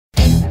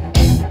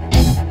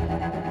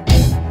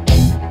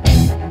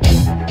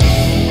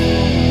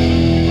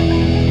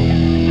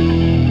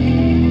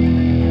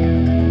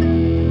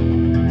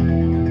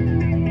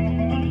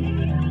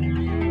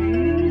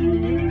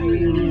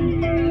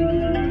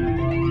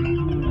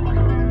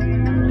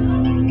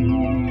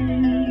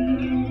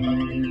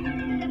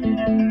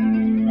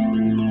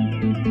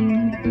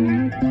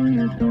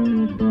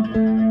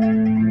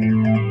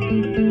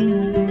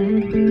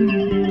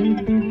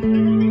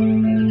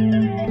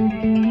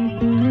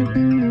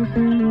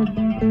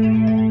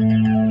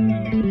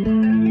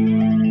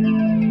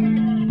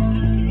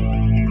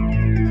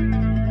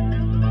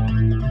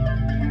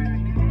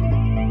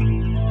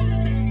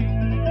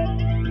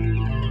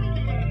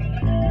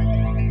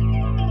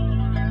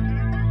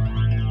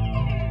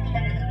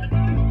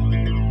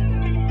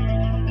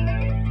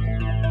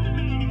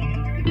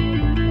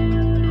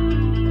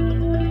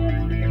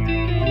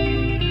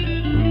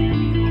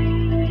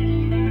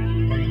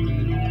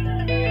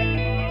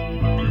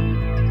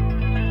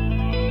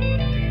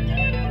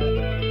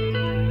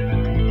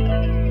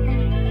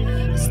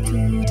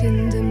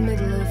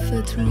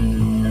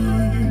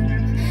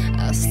dream.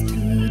 I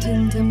stood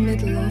in the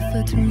middle of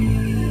a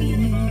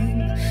dream,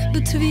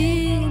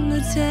 between the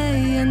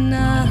day and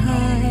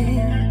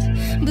night,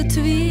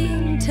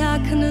 between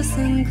darkness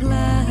and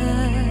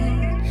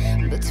light,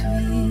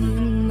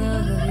 between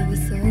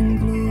night and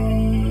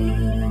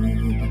gloom,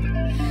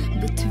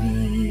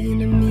 between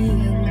me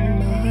and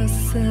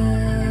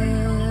myself.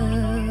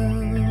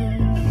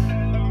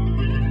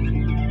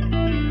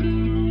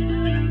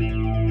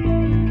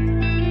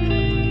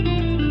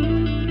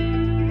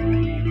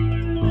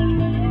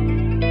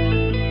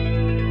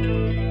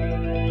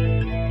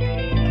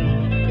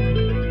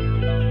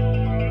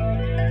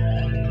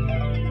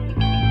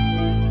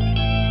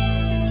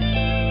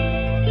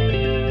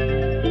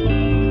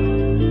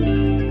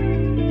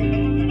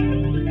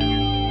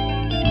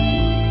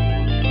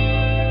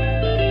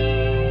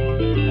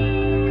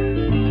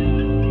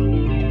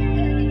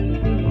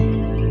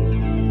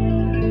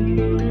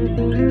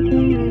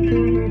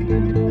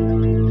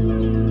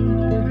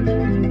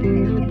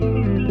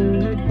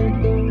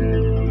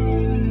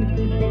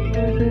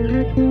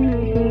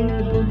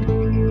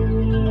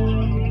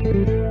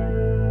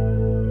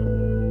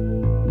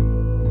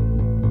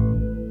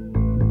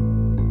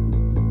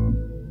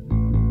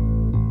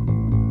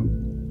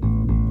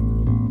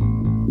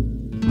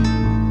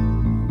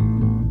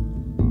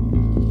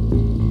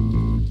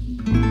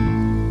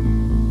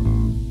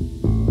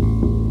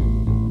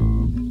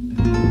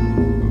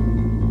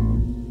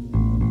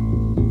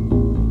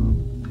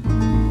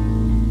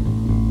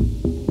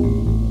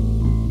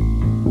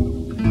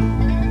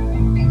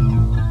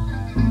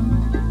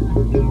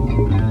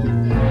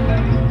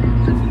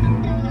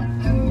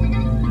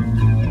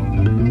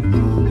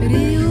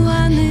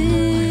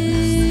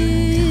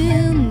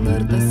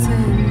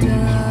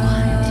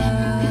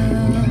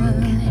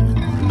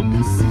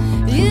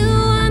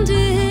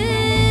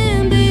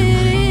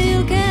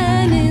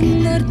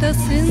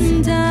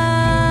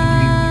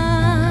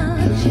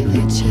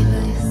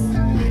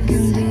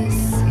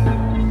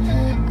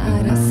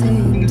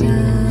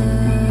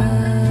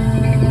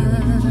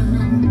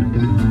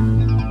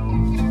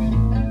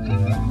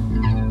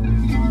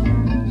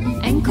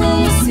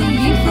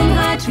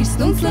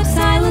 Don't sleep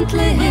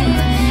silently,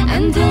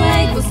 and the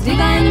lake was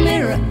divine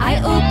mirror. I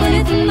open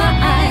it in my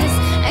eyes,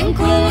 and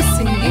crow was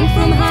singing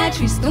from high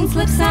trees. Don't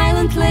sleep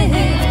silently,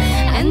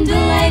 and the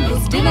lake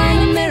was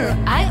divine mirror.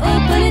 I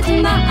open it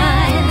in my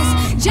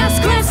eyes.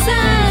 Just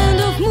crescent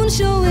of moon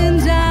showing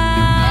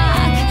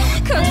dark,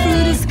 cut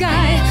through the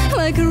sky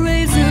like a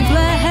razor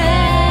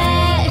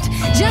blade.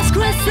 Just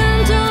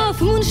crescent of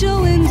moon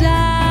showing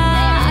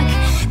dark,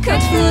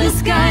 cut through the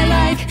sky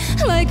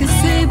like a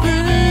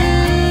sabre.